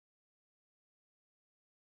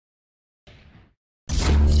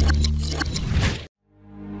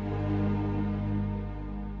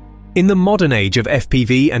In the modern age of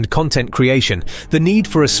FPV and content creation, the need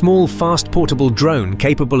for a small, fast portable drone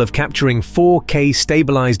capable of capturing 4K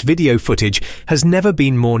stabilized video footage has never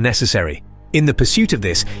been more necessary. In the pursuit of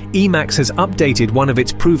this, EMAX has updated one of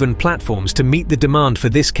its proven platforms to meet the demand for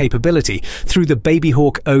this capability through the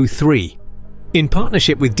Babyhawk O3. In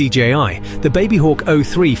partnership with DJI, the Babyhawk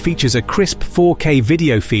O3 features a crisp 4K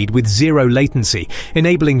video feed with zero latency,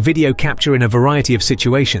 enabling video capture in a variety of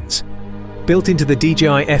situations. Built into the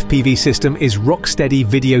DJI FPV system is rock-steady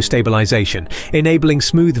video stabilization, enabling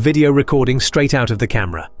smooth video recording straight out of the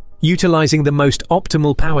camera. Utilizing the most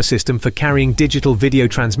optimal power system for carrying digital video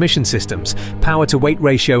transmission systems, power-to-weight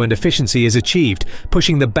ratio and efficiency is achieved,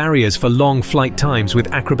 pushing the barriers for long flight times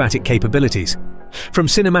with acrobatic capabilities. From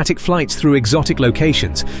cinematic flights through exotic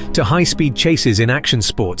locations to high-speed chases in action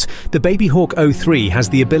sports, the Babyhawk O3 has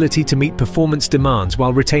the ability to meet performance demands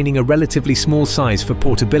while retaining a relatively small size for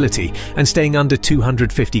portability and staying under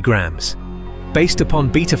 250 grams. Based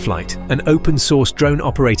upon Betaflight, an open-source drone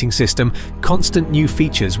operating system, constant new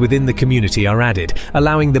features within the community are added,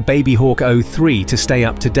 allowing the Babyhawk O3 to stay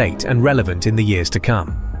up to date and relevant in the years to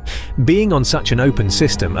come. Being on such an open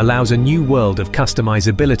system allows a new world of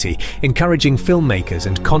customizability, encouraging filmmakers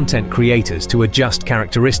and content creators to adjust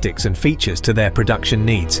characteristics and features to their production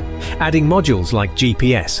needs. Adding modules like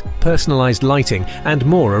GPS, personalized lighting, and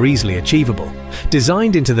more are easily achievable.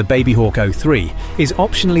 Designed into the Babyhawk O3 is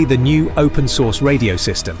optionally the new open-source radio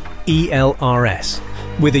system, ELRS.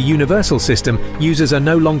 With a universal system, users are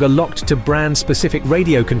no longer locked to brand-specific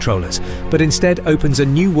radio controllers, but instead opens a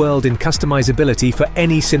new world in customizability for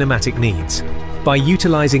any cinematic needs. By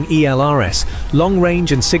utilizing ELRS,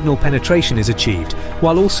 long-range and signal penetration is achieved,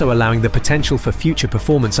 while also allowing the potential for future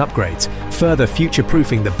performance upgrades, further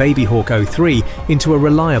future-proofing the Babyhawk O3 into a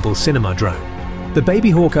reliable cinema drone. The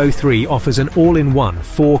Babyhawk O3 offers an all-in-one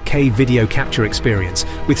 4K video capture experience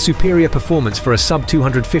with superior performance for a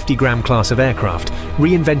sub-250 gram class of aircraft,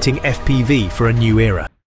 reinventing FPV for a new era.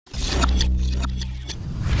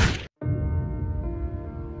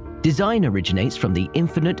 Design originates from the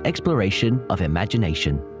infinite exploration of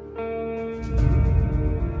imagination.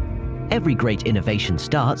 Every great innovation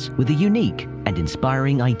starts with a unique and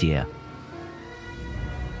inspiring idea.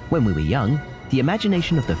 When we were young, the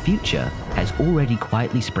imagination of the future has already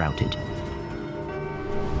quietly sprouted.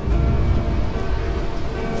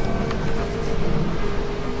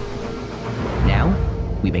 Now,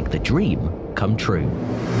 we make the dream come true.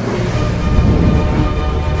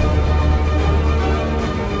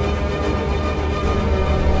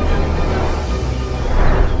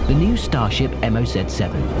 The new Starship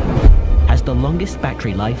MOZ7 has the longest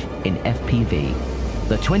battery life in FPV.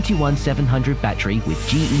 The 21700 battery with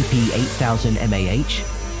GEP 8000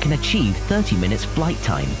 mAh can achieve 30 minutes flight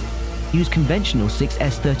time. Use conventional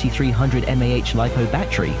 6S3300 mAh LiPo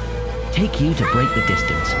battery. Take you to break the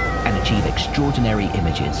distance and achieve extraordinary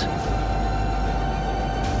images.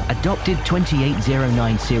 Adopted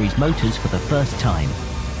 2809 series motors for the first time.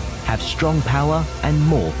 Have strong power and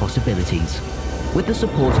more possibilities. With the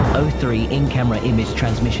support of O3 in-camera image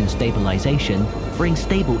transmission stabilization, bring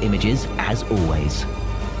stable images as always.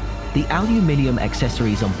 The aluminium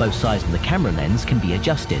accessories on both sides of the camera lens can be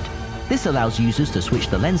adjusted. This allows users to switch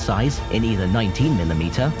the lens size in either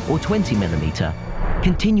 19mm or 20mm,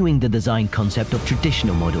 continuing the design concept of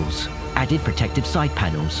traditional models. Added protective side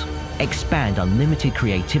panels. Expand unlimited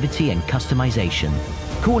creativity and customization.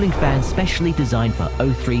 Cooling fan specially designed for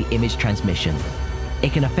O3 image transmission.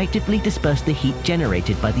 It can effectively disperse the heat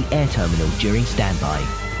generated by the air terminal during standby.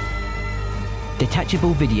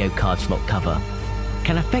 Detachable video card slot cover.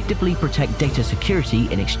 Can effectively protect data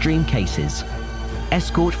security in extreme cases.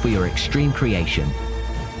 Escort for your extreme creation.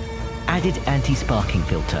 Added anti-sparking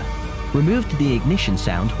filter. Removed the ignition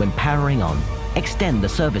sound when powering on. Extend the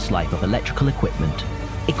service life of electrical equipment.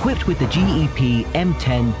 Equipped with the GEP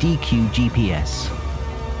M10 DQ GPS.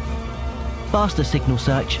 Faster signal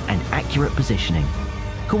search and accurate positioning.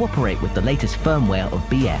 Cooperate with the latest firmware of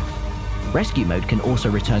BF. Rescue mode can also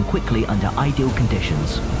return quickly under ideal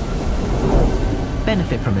conditions.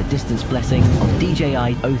 Benefit from the distance blessing of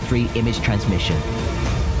DJI O3 image transmission.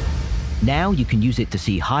 Now you can use it to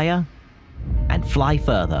see higher and fly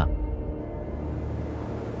further.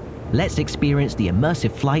 Let's experience the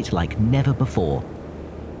immersive flight like never before.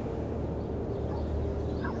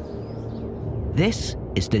 This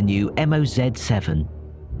is the new MOZ7.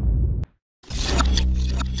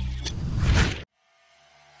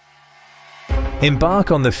 Embark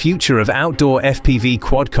on the future of outdoor FPV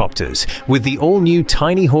quadcopters with the all-new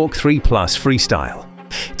Tinyhawk 3 Plus Freestyle.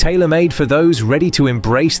 Tailor-made for those ready to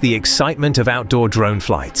embrace the excitement of outdoor drone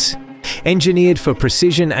flights. Engineered for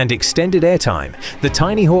precision and extended airtime, the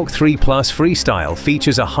Tinyhawk 3 Plus Freestyle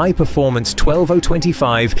features a high-performance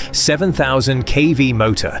 12025 7000 kV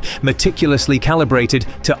motor, meticulously calibrated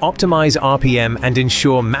to optimize RPM and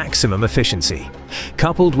ensure maximum efficiency.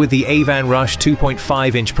 Coupled with the Avanrush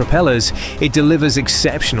 2.5-inch propellers, it delivers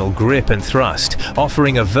exceptional grip and thrust,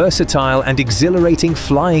 offering a versatile and exhilarating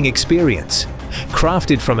flying experience.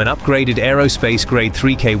 Crafted from an upgraded aerospace-grade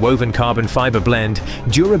 3K woven carbon fiber blend,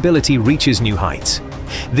 durability reaches new heights.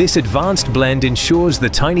 This advanced blend ensures the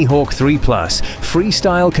Tinyhawk 3 Plus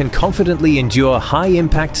Freestyle can confidently endure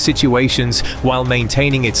high-impact situations while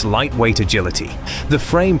maintaining its lightweight agility. The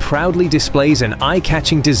frame proudly displays an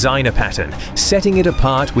eye-catching designer pattern, setting it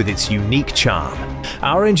apart with its unique charm.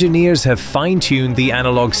 Our engineers have fine-tuned the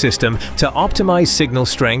analog system to optimize signal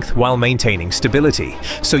strength while maintaining stability,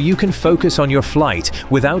 so you can focus on your flight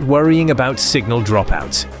without worrying about signal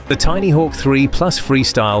dropouts. The Tinyhawk 3 Plus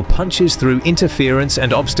Freestyle punches through interference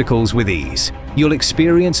and obstacles with ease. You'll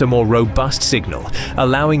experience a more robust signal,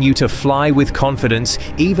 allowing you to fly with confidence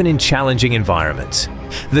even in challenging environments.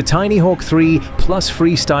 The Tinyhawk 3 Plus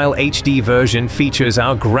Freestyle HD version features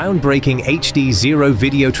our groundbreaking HD Zero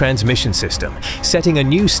video transmission system, setting a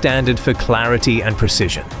new standard for clarity and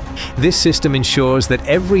precision. This system ensures that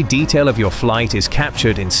every detail of your flight is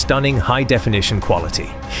captured in stunning high-definition quality.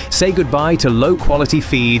 Say goodbye to low-quality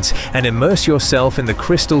feeds and immerse yourself in the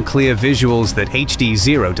crystal-clear visuals that HD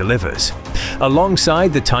Zero delivers.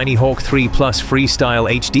 Alongside the Tinyhawk 3 Plus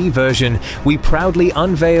Freestyle HD version, we proudly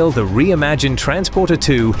unveil the reimagined Transporter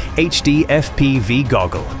 2 HD FPV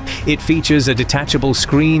goggle. It features a detachable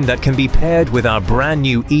screen that can be paired with our brand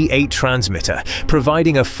new E8 transmitter,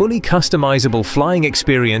 providing a fully customizable flying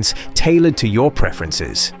experience tailored to your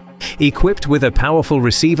preferences. Equipped with a powerful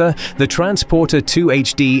receiver, the Transporter 2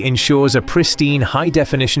 HD ensures a pristine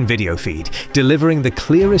high-definition video feed, delivering the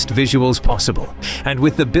clearest visuals possible. And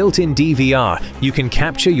with the built-in DVR, you can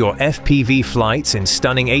capture your FPV flights in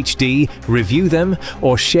stunning HD, review them,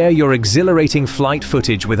 or share your exhilarating flight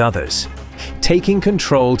footage with others, taking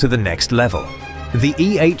control to the next level. The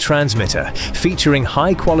E8 transmitter, featuring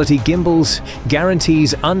high-quality gimbals,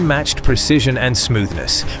 guarantees unmatched precision and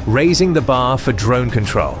smoothness, raising the bar for drone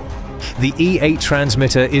control. The E8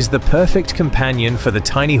 transmitter is the perfect companion for the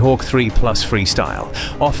Tinyhawk 3 Plus Freestyle,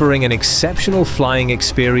 offering an exceptional flying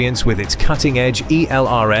experience with its cutting-edge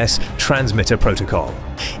ELRS transmitter protocol.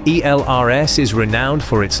 ELRS is renowned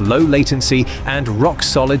for its low latency and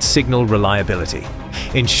rock-solid signal reliability,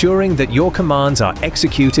 ensuring that your commands are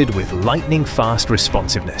executed with lightning-fast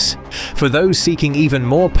responsiveness. For those seeking even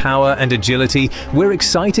more power and agility, we're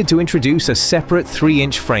excited to introduce a separate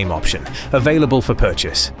 3-inch frame option, available for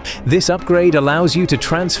purchase. This upgrade allows you to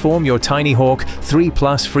transform your Tinyhawk 3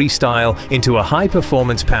 Plus Freestyle into a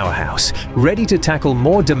high-performance powerhouse, ready to tackle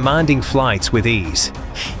more demanding flights with ease.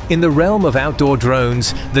 In the realm of outdoor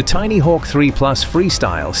drones, the Tinyhawk 3 Plus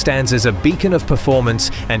Freestyle stands as a beacon of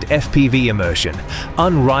performance and FPV immersion,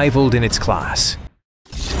 unrivaled in its class.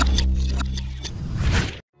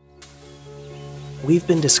 We've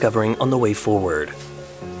been discovering on the way forward.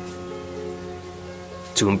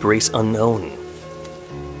 To embrace unknown.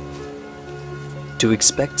 To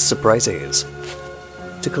expect surprises.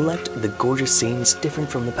 To collect the gorgeous scenes different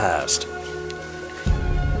from the past.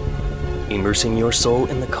 Immersing your soul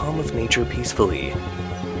in the calm of nature peacefully.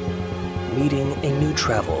 Meeting a new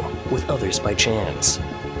travel with others by chance.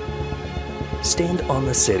 Stand on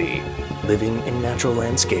the city, living in natural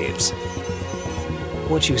landscapes.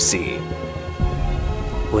 What you see.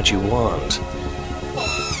 What you want.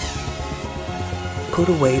 Put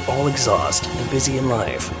away all exhaust and busy in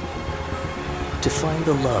life to find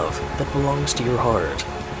the love that belongs to your heart.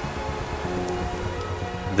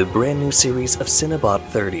 The brand new series of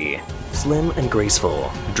Cinebot30, slim and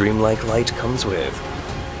graceful, dreamlike light comes with.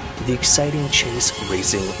 The exciting chase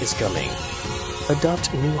racing is coming.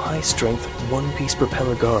 Adopt new high-strength one-piece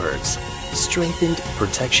propeller guards, strengthened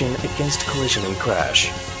protection against collision and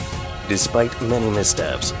crash. Despite many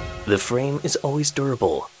missteps, the frame is always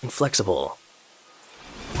durable and flexible.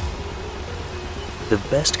 The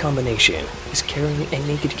best combination is carrying a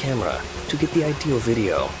naked camera to get the ideal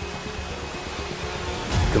video.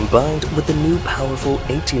 Combined with the new powerful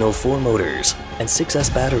 1804 motors and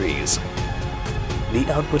 6S batteries, the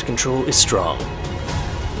output control is strong,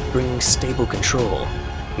 bringing stable control.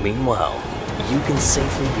 Meanwhile, you can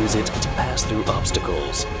safely use it to pass through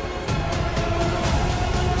obstacles.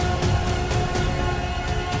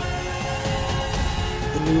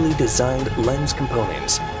 The newly designed lens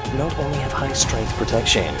components not only have high strength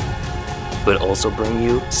protection, but also bring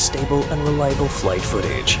you stable and reliable flight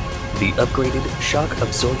footage. The upgraded shock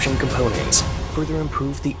absorption components further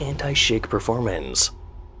improve the anti-shake performance.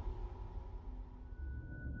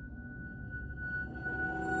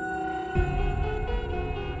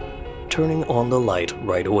 Turning on the light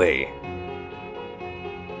right away.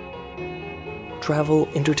 Travel,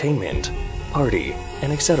 entertainment, party,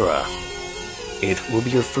 and etc. It will be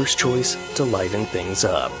your first choice to liven things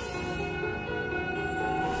up.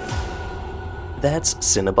 That's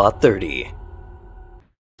Cinebot30.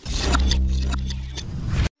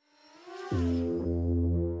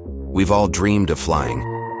 We've all dreamed of flying.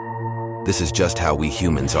 This is just how we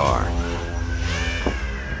humans are.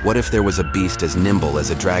 What if there was a beast as nimble as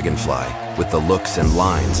a dragonfly, with the looks and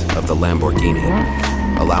lines of the Lamborghini,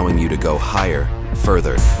 allowing you to go higher,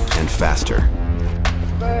 further, and faster?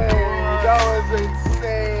 Man, that was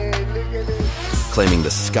insane. Look at this. Claiming the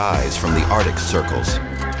skies from the Arctic circles,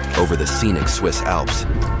 over the scenic Swiss Alps,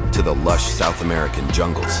 to the lush South American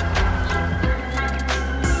jungles.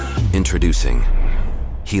 Introducing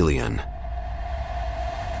Helion.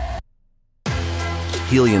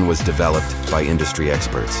 Helion was developed by industry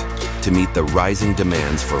experts to meet the rising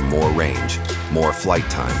demands for more range, more flight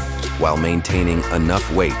time, while maintaining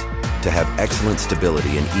enough weight to have excellent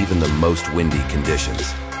stability in even the most windy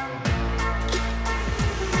conditions.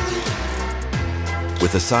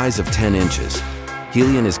 With a size of 10 inches,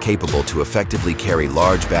 Helion is capable to effectively carry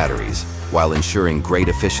large batteries while ensuring great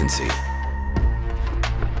efficiency.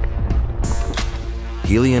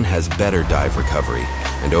 Helion has better dive recovery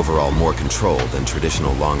and overall more control than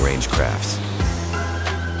traditional long-range crafts.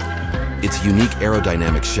 Its unique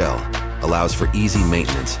aerodynamic shell allows for easy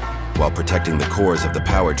maintenance while protecting the cores of the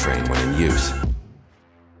powertrain when in use.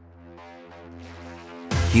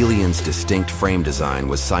 Helion's distinct frame design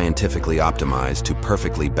was scientifically optimized to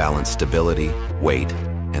perfectly balance stability, weight,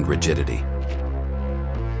 and rigidity.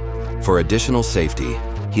 For additional safety,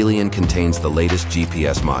 Helion contains the latest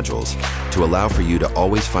GPS modules to allow for you to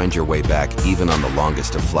always find your way back even on the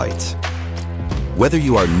longest of flights. Whether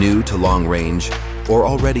you are new to long range or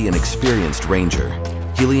already an experienced ranger,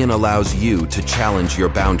 Helion allows you to challenge your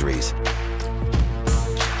boundaries.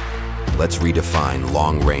 Let's redefine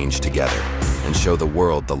long range together and show the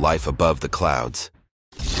world the life above the clouds.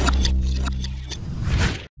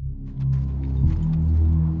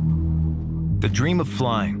 The dream of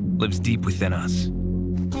flying lives deep within us.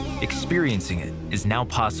 Experiencing it is now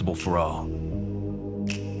possible for all.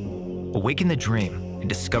 Awaken the dream and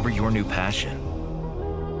discover your new passion.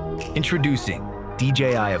 Introducing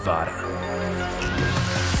DJI Avata.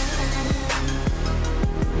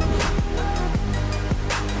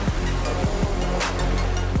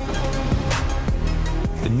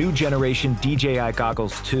 The new generation DJI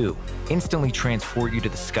Goggles 2 instantly transport you to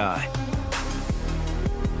the sky.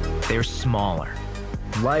 They're smaller,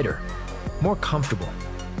 lighter, more comfortable,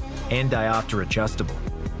 and diopter adjustable,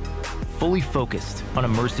 fully focused on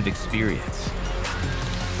immersive experience.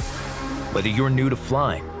 Whether you're new to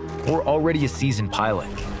flying or already a seasoned pilot,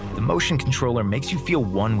 the motion controller makes you feel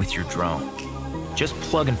one with your drone. Just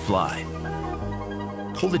plug and fly.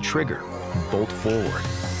 Pull the trigger and bolt forward.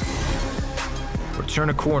 Or turn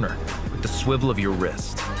a corner with the swivel of your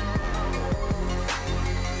wrist.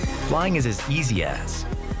 Flying is as easy as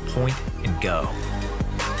point and go.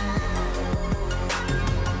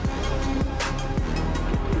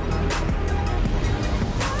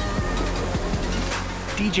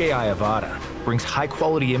 DJI Avata brings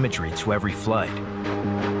high-quality imagery to every flight.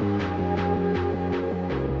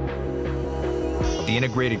 The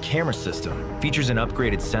integrated camera system features an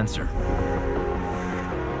upgraded sensor.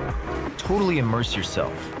 Totally immerse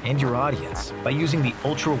yourself and your audience by using the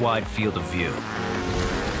ultra-wide field of view.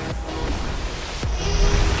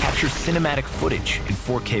 Capture cinematic footage in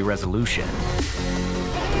 4K resolution.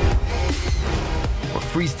 Or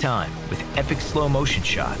freeze time with epic slow-motion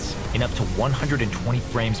shots in up to 120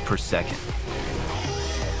 frames per second.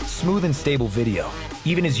 Smooth and stable video,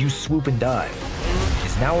 even as you swoop and dive,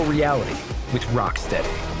 is now a reality with Rocksteady.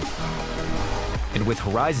 And with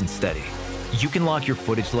Horizon Steady, you can lock your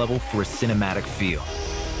footage level for a cinematic feel.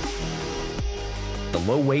 The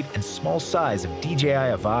low weight and small size of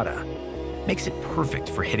DJI Avata makes it perfect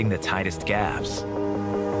for hitting the tightest gaps.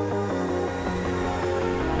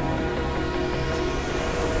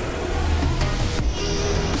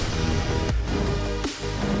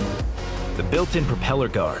 The built-in propeller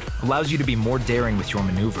guard allows you to be more daring with your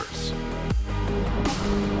maneuvers.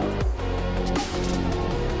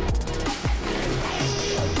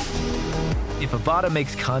 If Avata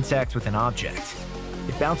makes contact with an object,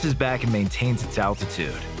 it bounces back and maintains its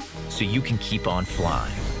altitude, so you can keep on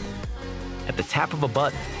flying. At the tap of a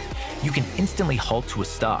button, you can instantly halt to a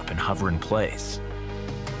stop and hover in place.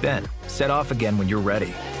 Then, set off again when you're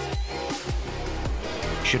ready.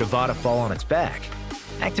 Should Avata fall on its back,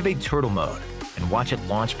 activate turtle mode and watch it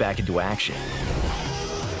launch back into action.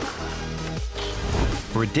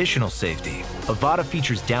 For additional safety, Avata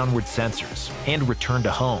features downward sensors and return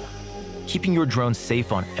to home, keeping your drone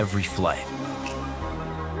safe on every flight.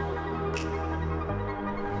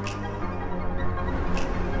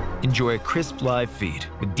 Enjoy a crisp live feed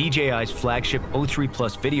with DJI's flagship O3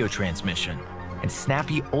 Plus video transmission and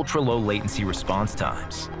snappy ultra-low latency response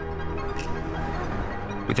times.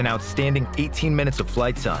 With an outstanding 18 minutes of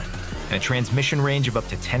flight time and a transmission range of up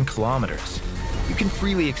to 10 kilometers, you can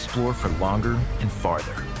freely explore for longer and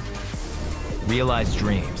farther. Realize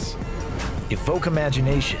dreams, evoke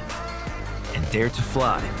imagination, and dare to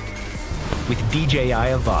fly with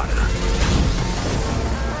DJI Avata.